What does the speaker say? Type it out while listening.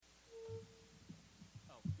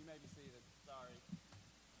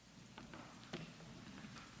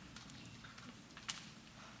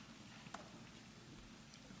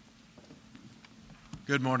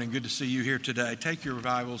Good morning. Good to see you here today. Take your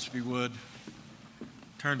Bibles, if you would.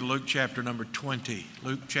 Turn to Luke chapter number 20.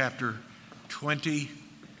 Luke chapter 20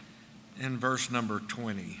 and verse number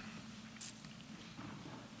 20.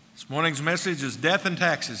 This morning's message is death and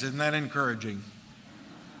taxes. Isn't that encouraging?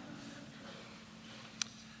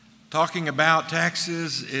 Talking about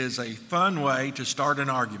taxes is a fun way to start an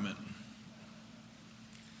argument.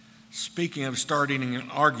 Speaking of starting an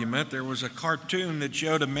argument, there was a cartoon that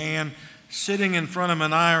showed a man sitting in front of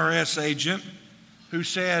an IRS agent who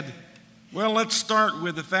said, "Well, let's start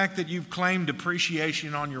with the fact that you've claimed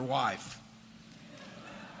depreciation on your wife."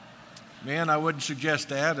 Man, I wouldn't suggest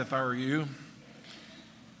that if I were you.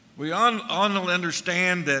 We all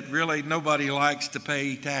understand that really nobody likes to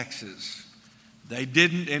pay taxes. They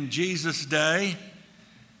didn't in Jesus' day,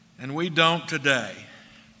 and we don't today.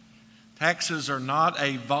 Taxes are not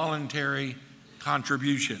a voluntary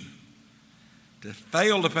contribution. To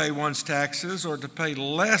fail to pay one's taxes or to pay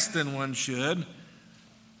less than one should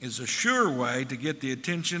is a sure way to get the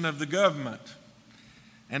attention of the government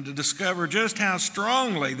and to discover just how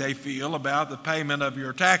strongly they feel about the payment of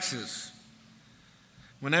your taxes.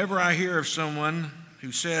 Whenever I hear of someone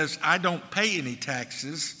who says, "I don't pay any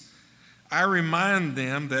taxes," I remind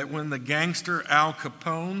them that when the gangster Al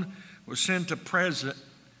Capone was sent to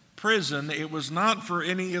prison, it was not for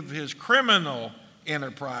any of his criminal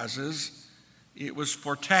enterprises. It was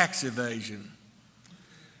for tax evasion.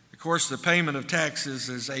 Of course, the payment of taxes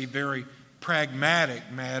is a very pragmatic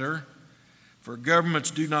matter, for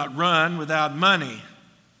governments do not run without money,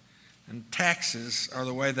 and taxes are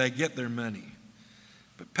the way they get their money.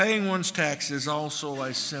 But paying one's taxes is also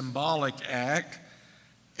a symbolic act,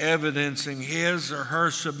 evidencing his or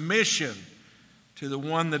her submission to the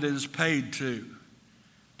one that it is paid to.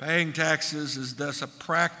 Paying taxes is thus a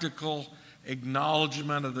practical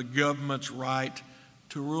acknowledgement of the government's right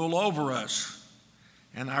to rule over us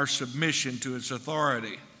and our submission to its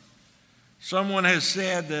authority. Someone has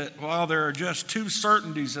said that while there are just two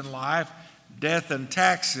certainties in life, death and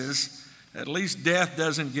taxes, at least death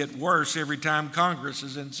doesn't get worse every time Congress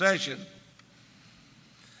is in session.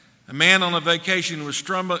 A man on a vacation was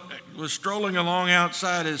strolling along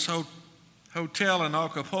outside his hotel in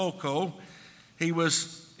Acapulco. He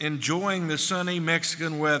was enjoying the sunny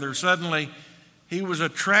Mexican weather. Suddenly, he was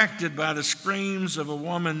attracted by the screams of a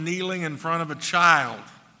woman kneeling in front of a child.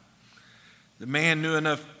 The man knew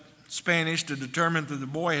enough Spanish to determine that the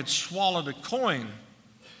boy had swallowed a coin.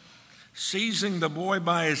 Seizing the boy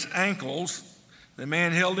by his ankles, the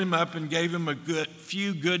man held him up and gave him a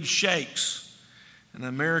few good shakes. An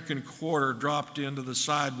American quarter dropped into the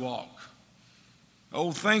sidewalk.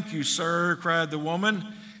 "Oh, thank you, sir," cried the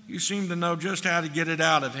woman. "You seem to know just how to get it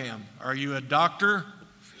out of him. Are you a doctor?"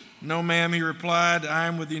 "No, ma'am," he replied. "I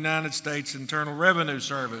am with the United States Internal Revenue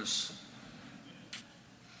Service."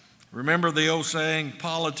 Remember the old saying,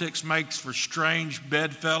 politics makes for strange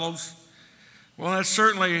bedfellows? Well, that's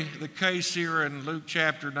certainly the case here in Luke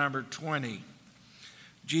chapter number 20.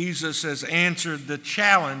 Jesus has answered the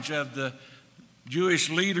challenge of the Jewish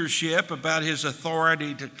leadership about his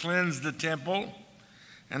authority to cleanse the temple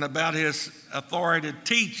and about his authority to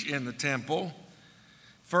teach in the temple.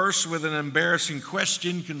 First, with an embarrassing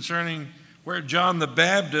question concerning where John the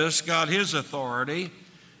Baptist got his authority,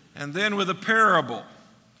 and then with a parable.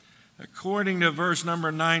 According to verse number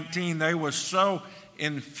 19, they were so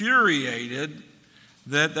infuriated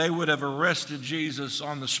that they would have arrested Jesus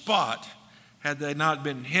on the spot had they not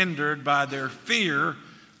been hindered by their fear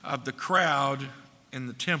of the crowd in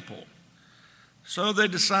the temple. So they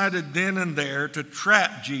decided then and there to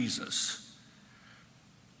trap Jesus.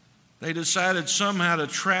 They decided somehow to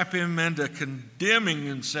trap him into condemning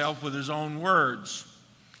himself with his own words.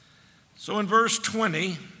 So in verse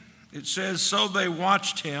 20, it says, "So they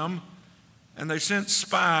watched him, and they sent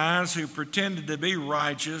spies who pretended to be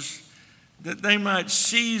righteous, that they might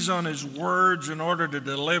seize on his words in order to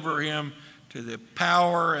deliver him to the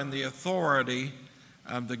power and the authority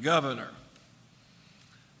of the governor."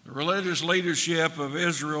 The religious leadership of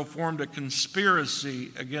Israel formed a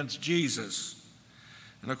conspiracy against Jesus.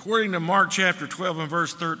 And according to Mark chapter 12 and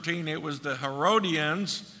verse 13, it was the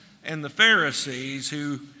Herodians and the Pharisees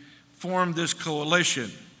who formed this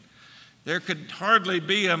coalition. There could hardly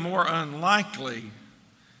be a more unlikely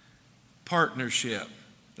partnership.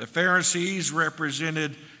 The Pharisees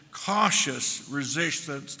represented cautious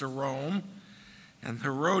resistance to Rome, and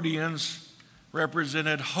Herodians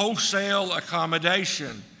represented wholesale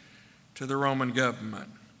accommodation to the Roman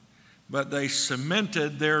government. But they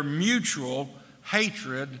cemented their mutual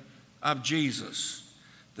hatred of Jesus.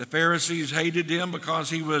 The Pharisees hated him because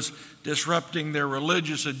he was disrupting their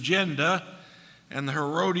religious agenda, and the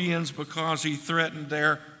Herodians because he threatened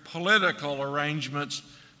their political arrangements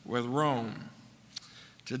with Rome.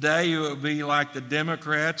 Today, it would be like the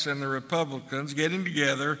Democrats and the Republicans getting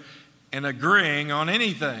together and agreeing on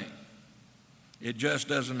anything. It just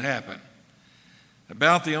doesn't happen.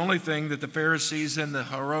 About the only thing that the Pharisees and the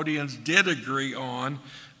Herodians did agree on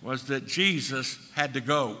was that Jesus had to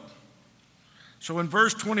go. So in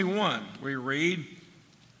verse 21, we read,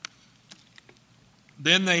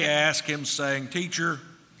 "Then they asked him, saying, 'Teacher,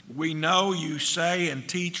 we know you say and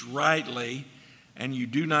teach rightly, and you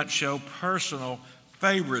do not show personal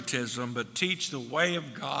favoritism, but teach the way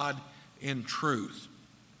of God in truth.'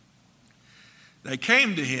 They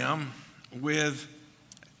came to him with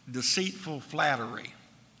deceitful flattery."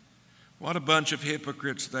 What a bunch of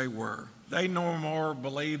hypocrites they were. They no more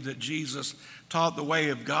believed that Jesus taught the way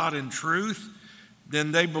of God in truth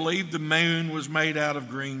than they believed the moon was made out of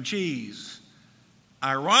green cheese.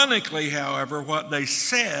 Ironically, however, what they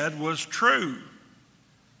said was true.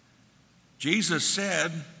 Jesus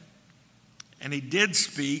said, and he did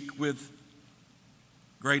speak with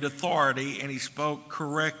great authority, and he spoke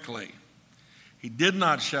correctly. He did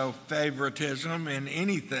not show favoritism in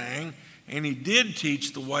anything, and he did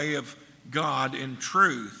teach the way of God in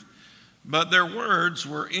truth. But their words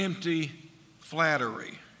were empty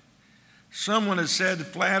flattery. Someone has said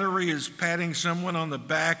flattery is patting someone on the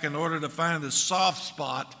back in order to find the soft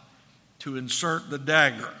spot to insert the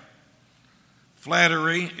dagger.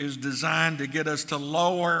 Flattery is designed to get us to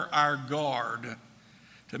lower our guard,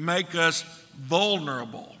 to make us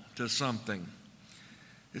vulnerable to something.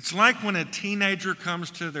 It's like when a teenager comes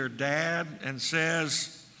to their dad and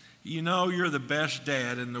says, "You know, you're the best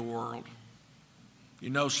dad in the world. You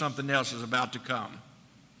know something else is about to come.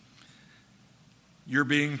 You're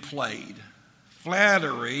being played."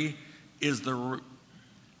 Flattery is the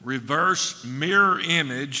reverse mirror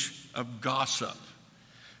image of gossip.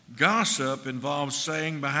 Gossip involves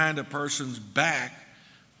saying behind a person's back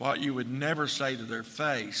what you would never say to their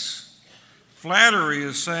face. Flattery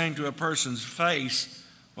is saying to a person's face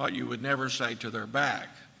what you would never say to their back.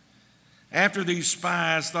 After these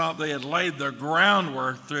spies thought they had laid their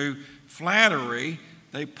groundwork through flattery,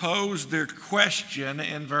 they posed their question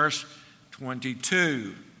in verse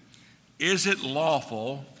 22. "Is it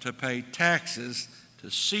lawful to pay taxes to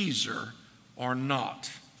Caesar or not?"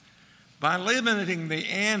 By limiting the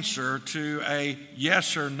answer to a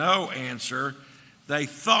yes or no answer, they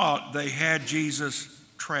thought they had Jesus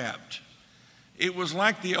trapped. It was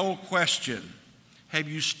like the old question, "Have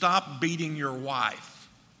you stopped beating your wife?"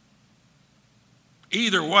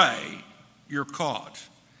 Either way, you're caught.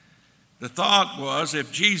 The thought was,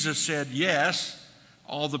 if Jesus said yes,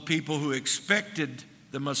 all the people who expected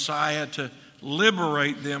the Messiah to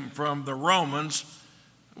liberate them from the Romans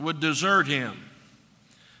would desert him.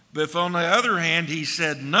 But if, on the other hand, he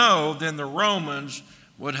said no, then the Romans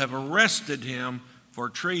would have arrested him for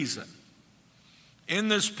treason. In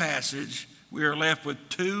this passage, we are left with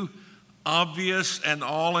two obvious and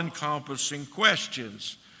all-encompassing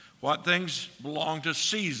questions. What things belong to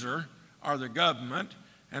Caesar, or the government,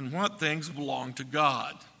 and what things belong to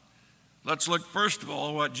God? Let's look first of all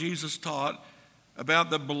at what Jesus taught about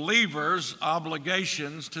the believer's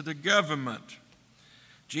obligations to the government.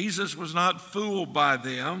 Jesus was not fooled by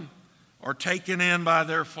them or taken in by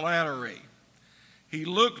their flattery. He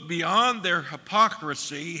looked beyond their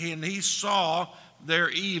hypocrisy and he saw their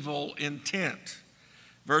evil intent.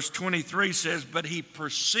 Verse 23 says, "But he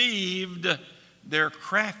perceived their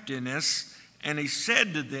craftiness, and he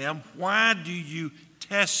said to them, 'Why do you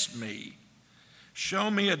test me? Show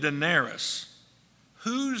me a denarius.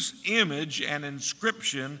 Whose image and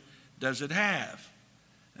inscription does it have?'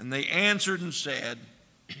 And they answered and said,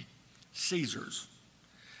 'Caesar's.'"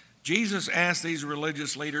 Jesus asked these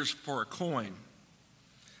religious leaders for a coin,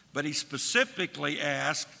 but he specifically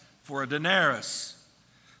asked for a denarius.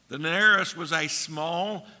 The denarius was a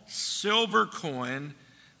small silver coin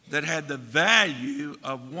that had the value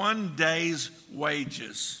of 1 day's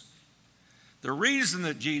wages. The reason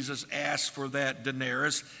that Jesus asked for that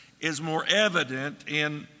denarius is more evident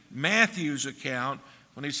in Matthew's account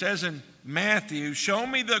when he says in Matthew, "Show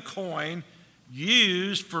me the coin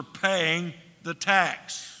used for paying the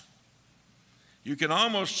tax." You can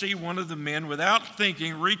almost see one of the men, without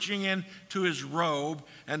thinking, reaching into his robe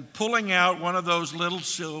and pulling out one of those little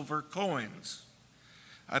silver coins.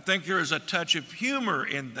 I think there is a touch of humor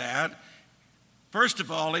in that. First of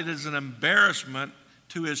all, it is an embarrassment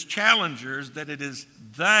to his challengers that it is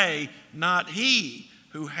they, not he,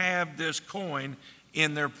 who have this coin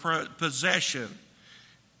in their possession.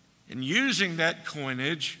 In using that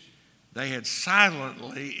coinage, they had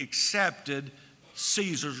silently accepted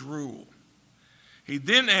Caesar's rule. He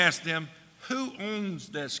then asked them, who owns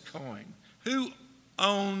this coin? Who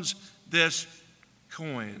owns this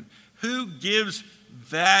coin? Who gives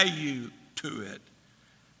value to it?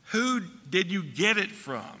 Who did you get it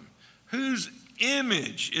from? Whose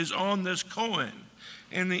image is on this coin?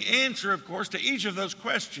 And the answer, of course, to each of those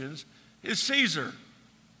questions is Caesar.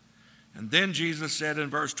 And then Jesus said in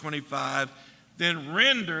verse 25, then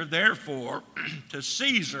render therefore to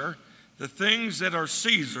Caesar the things that are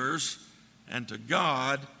Caesar's, and to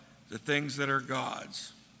God the things that are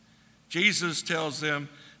God's. Jesus tells them,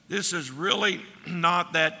 this is really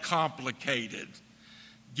not that complicated.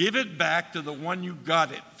 Give it back to the one you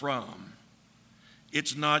got it from.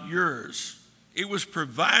 It's not yours. It was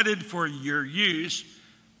provided for your use,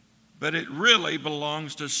 but it really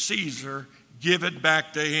belongs to Caesar. Give it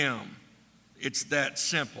back to him. It's that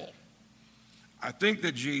simple. I think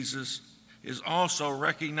that Jesus is also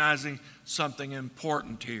recognizing something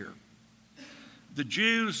important here. The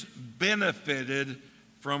Jews benefited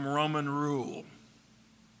from Roman rule.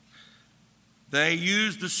 They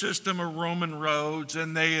used the system of Roman roads,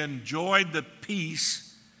 and they enjoyed the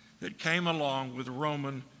peace that came along with the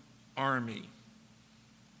Roman army.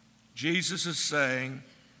 Jesus is saying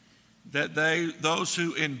that those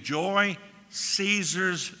who enjoy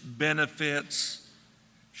Caesar's benefits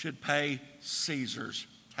should pay Caesar's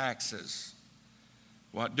taxes.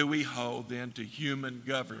 What do we hold then to human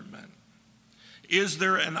government? Is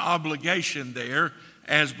there an obligation there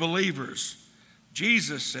as believers?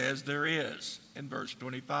 Jesus says there is in verse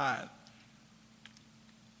 25.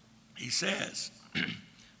 He says,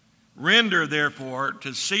 render therefore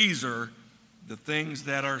to Caesar the things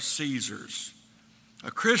that are Caesar's.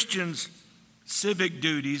 A Christian's civic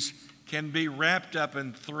duties can be wrapped up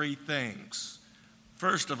in three things.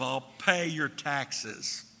 First of all, pay your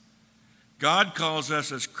taxes. God calls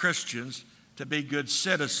us as Christians to be good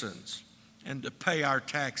citizens and to pay our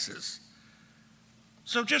taxes.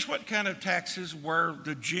 So just what kind of taxes were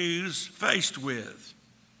the Jews faced with?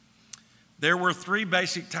 There were three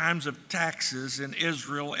basic types of taxes in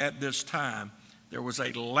Israel at this time. There was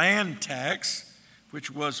a land tax, which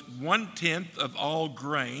was 1/10 of all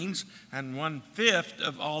grains and 1/5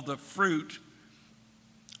 of all the fruit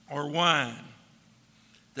or wine.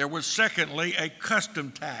 There was secondly a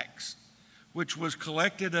custom tax, which was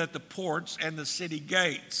collected at the ports and the city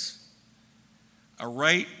gates. A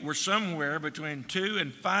rate were somewhere between 2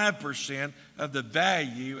 and 5% of the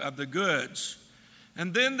value of the goods.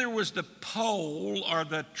 And then there was the poll or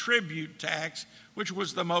the tribute tax, which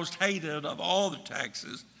was the most hated of all the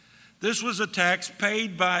taxes. This was a tax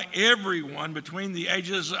paid by everyone between the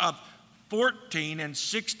ages of 14 and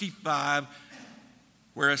 65,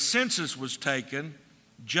 where a census was taken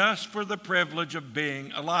just for the privilege of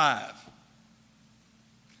being alive.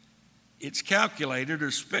 It's calculated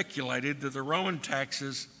or speculated that the Roman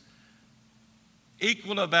taxes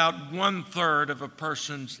equaled about 1/3 of a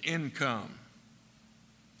person's income.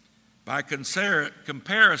 By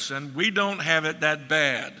comparison, we don't have it that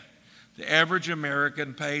bad. The average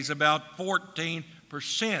American pays about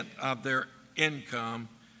 14% of their income,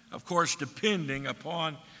 of course, depending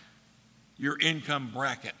upon your income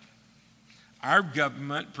bracket. Our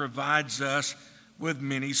government provides us with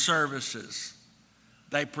many services.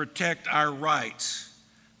 They protect our rights.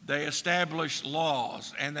 They establish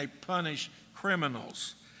laws and they punish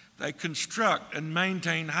criminals. They construct and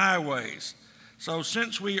maintain highways. So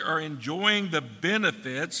since we are enjoying the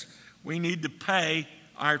benefits, we need to pay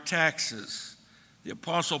our taxes. The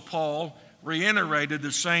Apostle Paul reiterated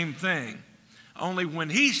the same thing. Only when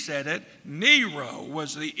he said it, Nero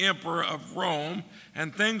was the emperor of Rome,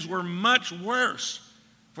 and things were much worse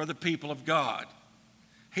for the people of God.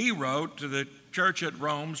 He wrote to the church at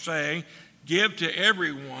Rome saying, give to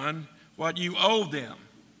everyone what you owe them.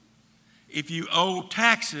 If you owe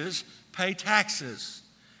taxes, pay taxes.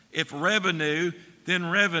 If revenue, then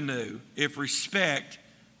revenue. If respect,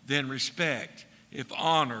 then respect. If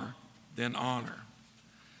honor, then honor.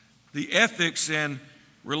 The Ethics and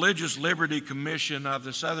Religious Liberty Commission of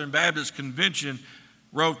the Southern Baptist Convention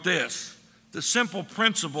wrote this: the simple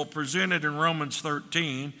principle presented in Romans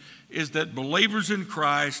 13 is that believers in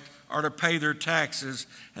Christ are to pay their taxes,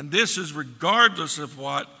 and this is regardless of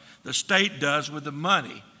what the state does with the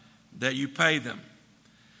money that you pay them.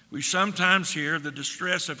 We sometimes hear the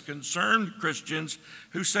distress of concerned Christians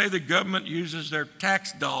who say the government uses their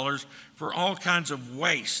tax dollars for all kinds of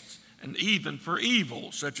waste and even for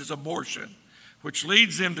evil, such as abortion, which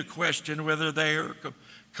leads them to question whether they are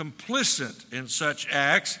complicit in such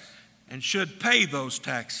acts and should pay those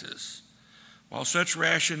taxes. While such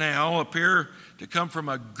rationale appear to come from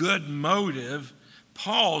a good motive,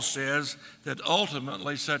 Paul says that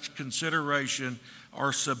ultimately such consideration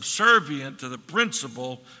are subservient to the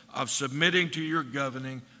principle of submitting to your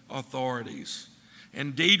governing authorities.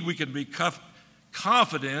 Indeed, we can be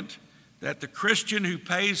confident that the Christian who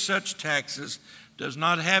pays such taxes does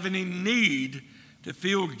not have any need to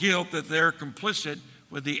feel guilt that they're complicit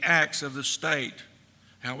with the acts of the state.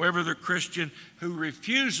 However, the Christian who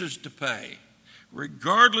refuses to pay,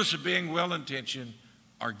 regardless of being well-intentioned,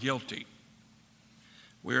 are guilty.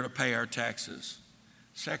 We are to pay our taxes.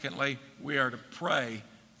 Secondly, we are to pray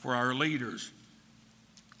for our leaders.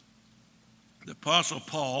 The Apostle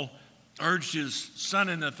Paul urged his son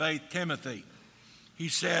in the faith, Timothy. He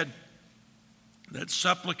said that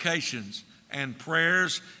supplications and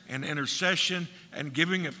prayers and intercession and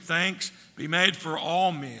giving of thanks be made for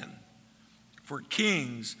all men, for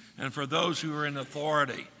kings and for those who are in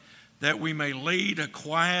authority, that we may lead a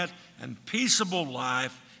quiet and peaceable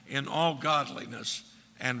life in all godliness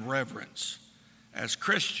and reverence. As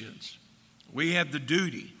Christians, we have the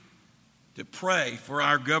duty to pray for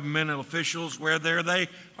our governmental officials, whether they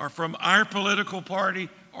are from our political party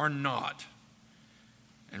or not,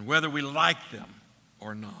 and whether we like them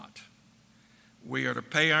or not. We are to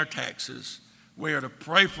pay our taxes. We are to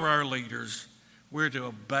pray for our leaders. We're to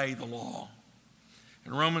obey the law.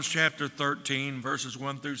 In Romans chapter 13, verses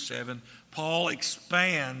 1 through 7, Paul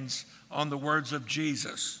expands on the words of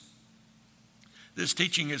Jesus. This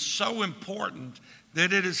teaching is so important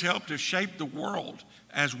that it has helped to shape the world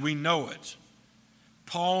as we know it.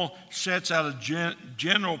 Paul sets out a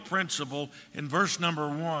general principle in verse number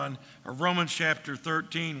 1 of Romans chapter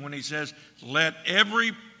 13 when he says, "Let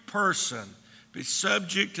every person be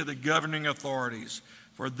subject to the governing authorities,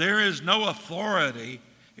 for there is no authority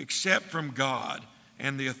except from God,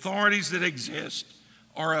 and the authorities that exist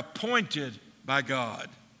are appointed by God."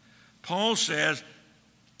 Paul says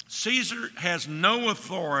Caesar has no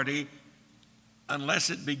authority unless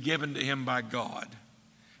it be given to him by God.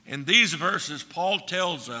 In these verses, Paul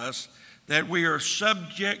tells us that we are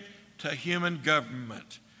subject to human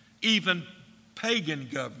government, even pagan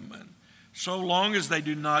government, so long as they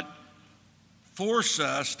do not force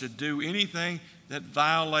us to do anything that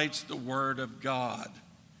violates the Word of God.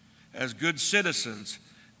 As good citizens,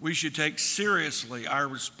 we should take seriously our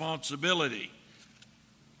responsibility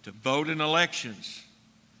to vote in elections,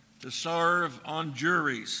 to serve on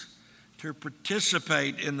juries, to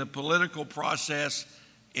participate in the political process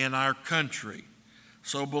in our country.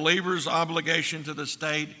 So believers' obligation to the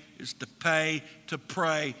state is to pay, to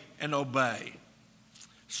pray, and obey.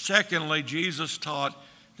 Secondly, Jesus taught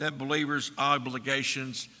that believers'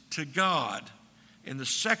 obligations to God. In the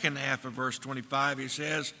second half of verse 25, he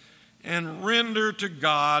says, "And render to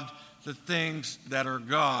God the things that are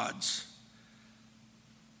God's."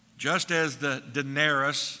 Just as the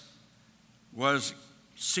denarius was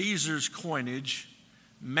Caesar's coinage,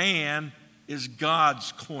 man is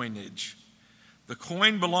God's coinage. The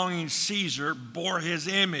coin belonging to Caesar bore his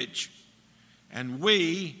image, and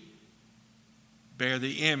we bear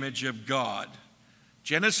the image of God.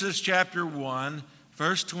 Genesis chapter 1,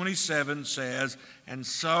 verse 27 says, "And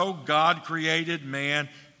so God created man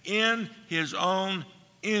in his own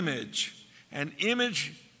image. An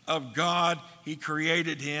image of God he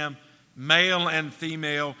created him, male and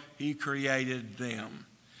female he created them."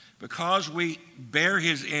 Because we bear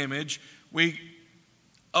his image, we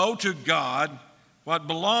owe to God what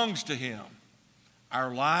belongs to him,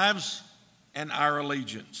 our lives and our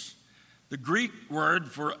allegiance. The Greek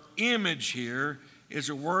word for image here is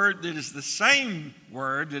a word that is the same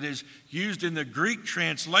word that is used in the Greek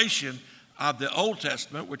translation of the Old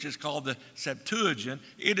Testament, which is called the Septuagint.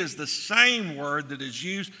 It is the same word that is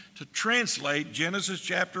used to translate Genesis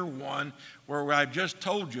chapter 1, where I've just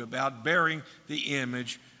told you about bearing the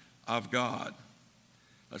image of God.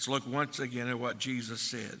 Let's look once again at what Jesus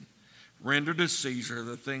said. "Render to Caesar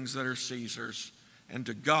the things that are Caesar's, and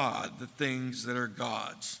to God the things that are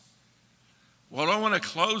God's." Well, I want to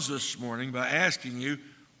close this morning by asking you,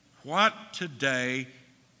 what today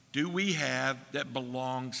do we have that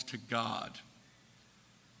belongs to God?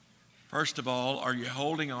 First of all, are you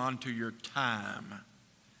holding on to your time?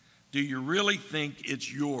 Do you really think it's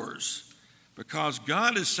yours? Because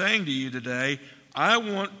God is saying to you today, I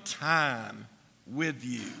want time with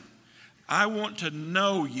you. I want to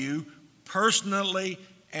know you personally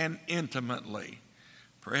and intimately.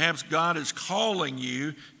 Perhaps God is calling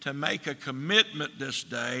you to make a commitment this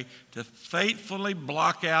day to faithfully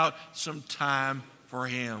block out some time for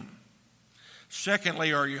Him.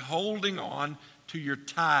 Secondly, are you holding on to your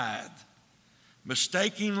tithe,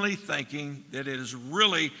 mistakenly thinking that it is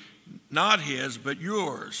really not His but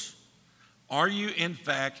yours? Are you, in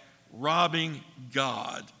fact, robbing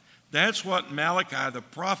God. That's what Malachi the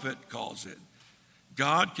prophet calls it.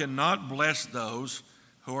 God cannot bless those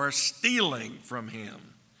who are stealing from him.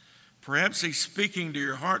 Perhaps he's speaking to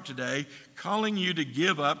your heart today, calling you to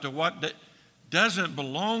give up to what doesn't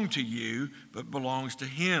belong to you, but belongs to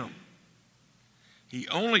him. He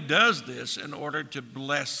only does this in order to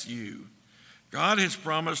bless you. God has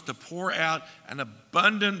promised to pour out an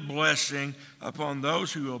abundant blessing upon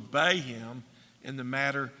those who obey him in the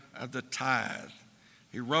matter of the tithe.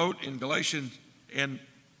 He wrote in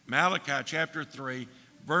Malachi chapter 3,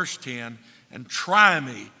 verse 10, "And try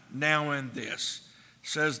me now in this,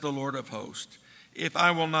 says the Lord of hosts, if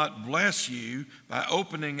I will not bless you by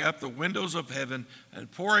opening up the windows of heaven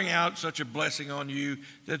and pouring out such a blessing on you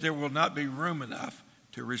that there will not be room enough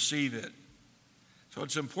to receive it." So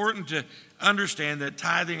it's important to understand that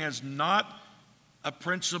tithing is not a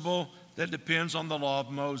principle that depends on the law of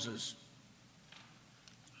Moses.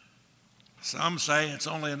 Some say it's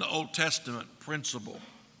only an Old Testament principle.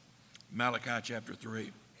 Malachi chapter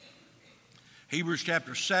 3. Hebrews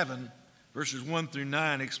chapter 7, verses 1 through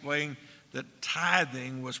 9 explain that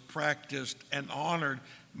tithing was practiced and honored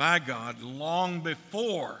by God long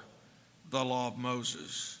before the law of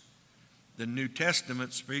Moses. The New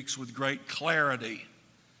Testament speaks with great clarity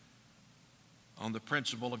on the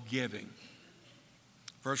principle of giving.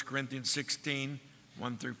 1 Corinthians 16,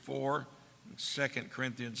 1 through 4, and 2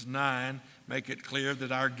 Corinthians 9 make it clear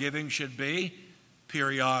that our giving should be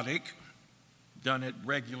periodic, done at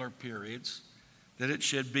regular periods, that it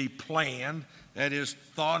should be planned, that is,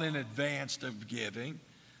 thought in advance of giving,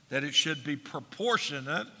 that it should be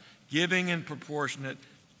proportionate, giving in proportion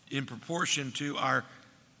to our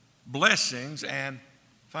blessings, and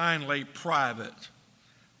finally private,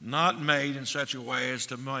 not made in such a way as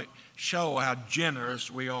to show how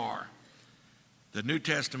generous we are. The New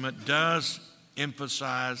Testament does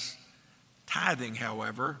emphasize tithing,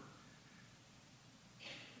 however.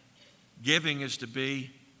 Giving is to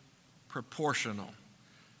be proportional.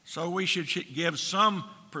 So we should give some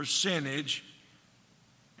percentage,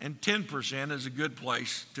 and 10% is a good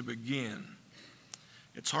place to begin.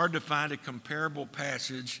 It's hard to find a comparable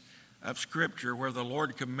passage of Scripture where the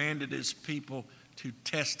Lord commanded his people to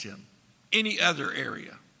test him. Any other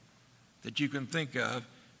area that you can think of,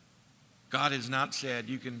 God has not said,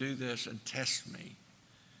 you can do this and test me.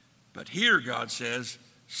 But here God says,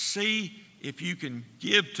 see if you can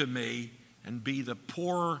give to me and be the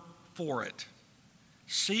poorer for it.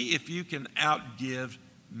 See if you can outgive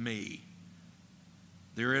me.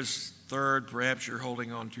 There is third, perhaps you're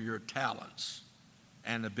holding on to your talents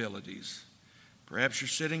and abilities. Perhaps you're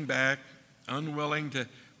sitting back, unwilling to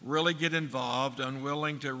really get involved,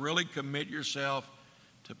 unwilling to really commit yourself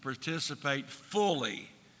to participate fully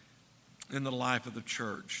in the life of the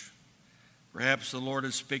church. Perhaps the Lord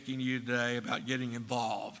is speaking to you today about getting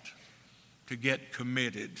involved, to get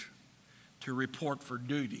committed, to report for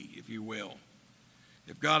duty, if you will.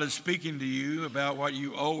 If God is speaking to you about what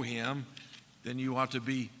you owe him, then you ought to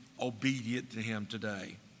be obedient to him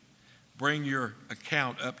today. Bring your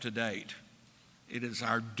account up to date. It is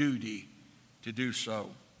our duty to do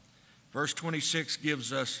so. Verse 26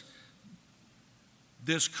 gives us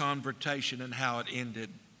this confrontation and how it ended.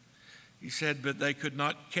 He said, but they could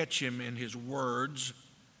not catch him in his words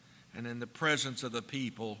and in the presence of the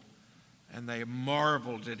people, and they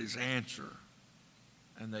marveled at his answer,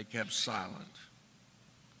 and they kept silent.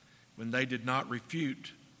 When they could not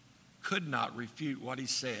refute what he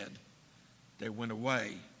said, they went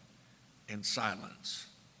away in silence.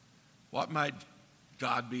 What might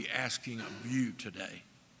God be asking of you today?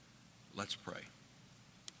 Let's pray.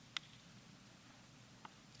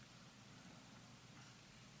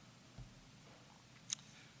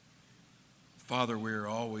 Father, we're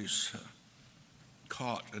always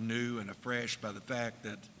caught anew and afresh by the fact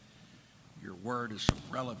that your word is so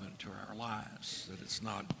relevant to our lives, that it's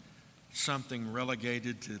not something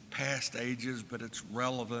relegated to past ages, but it's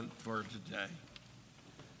relevant for today.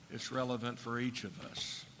 It's relevant for each of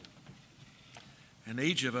us. And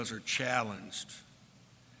each of us are challenged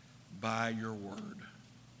by your word.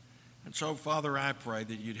 And so, Father, I pray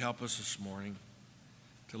that you'd help us this morning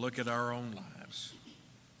to look at our own lives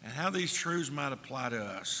and how these truths might apply to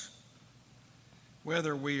us,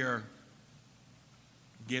 whether we are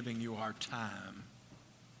giving you our time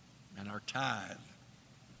and our tithe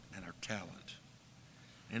and our talent.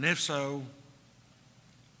 And if so,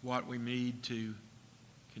 what we need to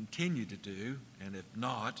continue to do, and if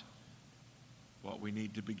not, what we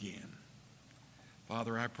need to begin.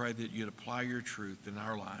 Father, I pray that you'd apply your truth in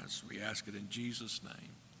our lives. We ask it in Jesus'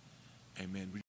 name. Amen.